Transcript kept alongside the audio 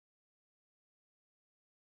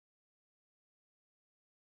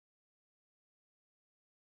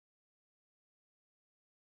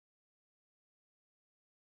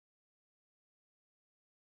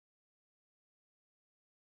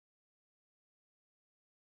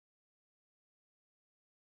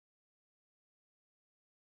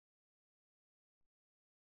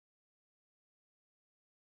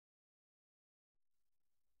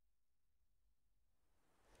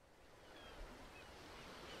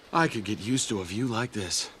I could get used to a view like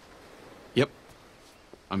this. Yep,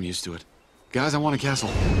 I'm used to it. Guys, I want a castle.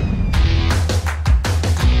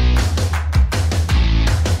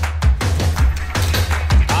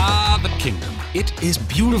 Ah, the kingdom. It is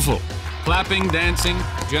beautiful. Clapping, dancing,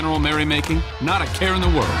 general merrymaking, not a care in the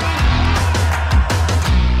world.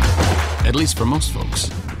 At least for most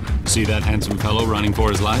folks. See that handsome fellow running for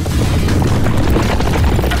his life?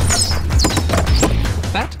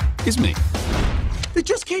 That is me. They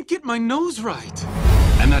just can't get my nose right.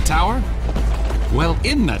 And that tower? Well,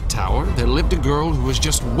 in that tower, there lived a girl who was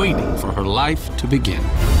just waiting for her life to begin.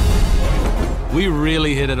 We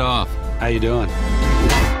really hit it off. How you doing?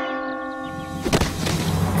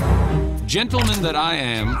 Gentleman that I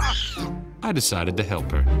am, I decided to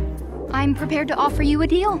help her. I'm prepared to offer you a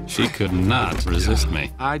deal. She could not resist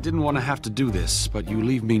me. I didn't want to have to do this, but you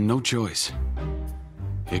leave me no choice.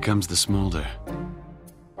 Here comes the smolder.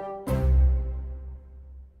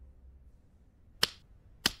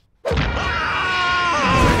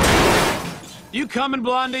 You coming,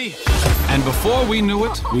 Blondie? And before we knew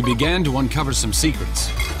it, we began to uncover some secrets.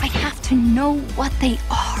 I have to know what they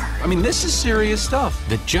are. I mean, this is serious stuff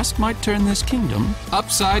that just might turn this kingdom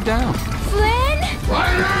upside down. Flynn?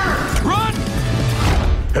 Fire! Run!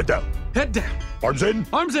 Head down. Head down. Arms in.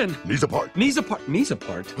 Arms in. Knees apart. Knees apart. Knees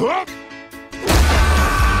apart. Huh?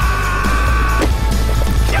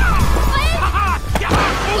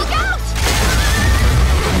 Look out!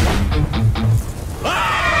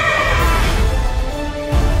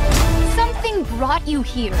 Something brought you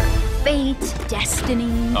here. Fate,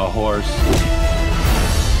 destiny. A horse.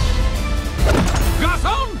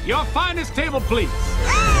 Garçon, your finest table, please.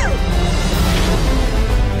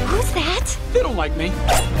 Who's that? They don't like me.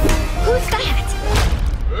 Who's that?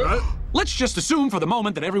 Let's just assume for the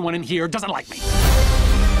moment that everyone in here doesn't like me.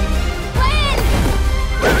 Flynn!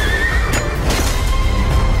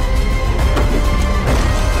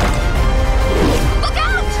 Look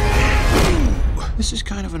out! This is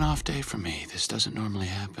kind of an off day for me. This doesn't normally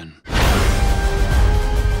happen.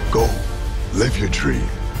 Go. Live your dream.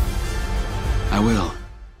 I will.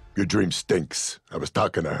 Your dream stinks. I was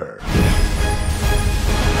talking to her.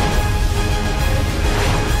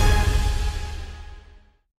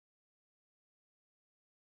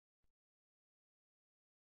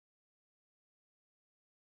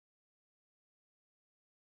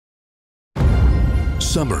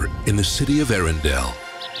 Summer in the city of Arendelle.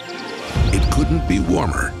 It couldn't be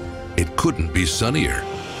warmer. It couldn't be sunnier.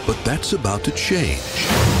 But that's about to change.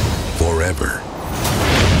 Forever.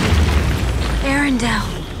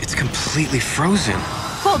 Arendelle. It's completely frozen.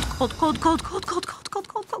 Cold, cold, cold, cold, cold, cold, cold, cold,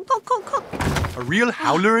 cold, cold, cold, cold, cold. A real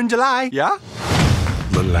howler in July, yeah?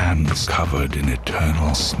 The land's covered in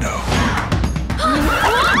eternal snow.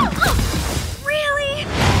 Really?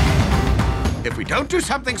 If we don't do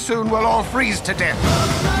something soon, we'll all freeze to death.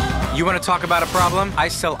 You want to talk about a problem? I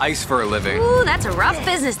sell ice for a living. Ooh, that's a rough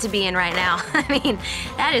business to be in right now. I mean,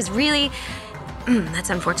 that is really... that's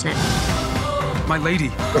unfortunate. My lady.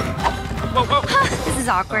 Whoa, whoa. This is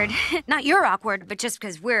awkward. Not you're awkward, but just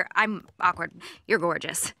because I'm awkward. You're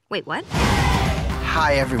gorgeous. Wait, what?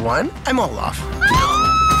 Hi, everyone. I'm Olaf.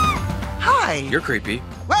 Hi. You're creepy.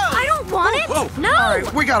 Whoa! I don't want it. Whoa. No. All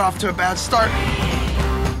right, we got off to a bad start.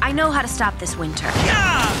 I know how to stop this winter.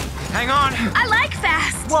 Hang on. I like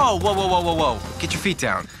fast. Whoa, whoa, whoa, whoa, whoa, whoa. Get your feet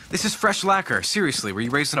down. This is fresh lacquer. Seriously, were you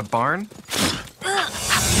raised in a barn?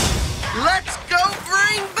 Let's go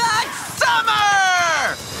bring back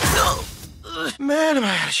summer! Man, am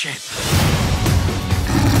I out of shape.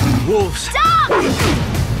 Wolves. Stop!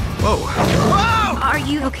 Whoa. Whoa! Are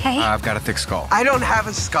you okay? I've got a thick skull. I don't have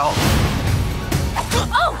a skull.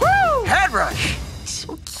 Oh, woo! Head rush.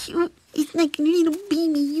 So cute. It's like a little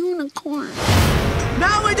baby unicorn.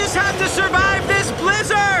 Now we just have to survive this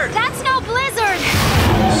blizzard! That's no blizzard!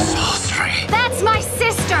 Sultry. That's my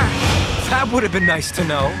sister! That would have been nice to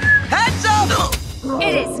know. Heads up!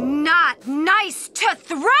 It is not nice to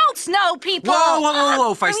throat snow, people! Whoa, whoa, whoa,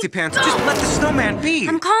 whoa, feisty pants. Just let the snowman be.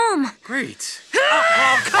 I'm calm. Great.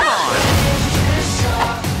 Oh, come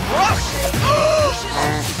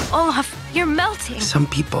on. Olaf, you're melting. Some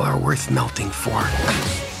people are worth melting for.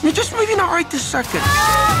 You're just maybe not right this second.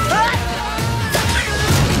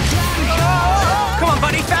 Come on,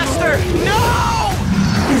 buddy, faster. No!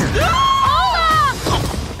 Olaf!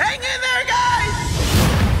 Hang in there, guys!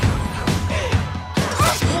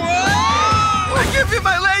 I can't feel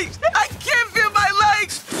my legs! I can't feel my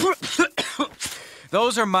legs!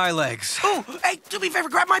 Those are my legs. Oh, hey, do me a favor,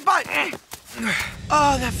 grab my butt.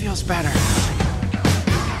 Oh, that feels better.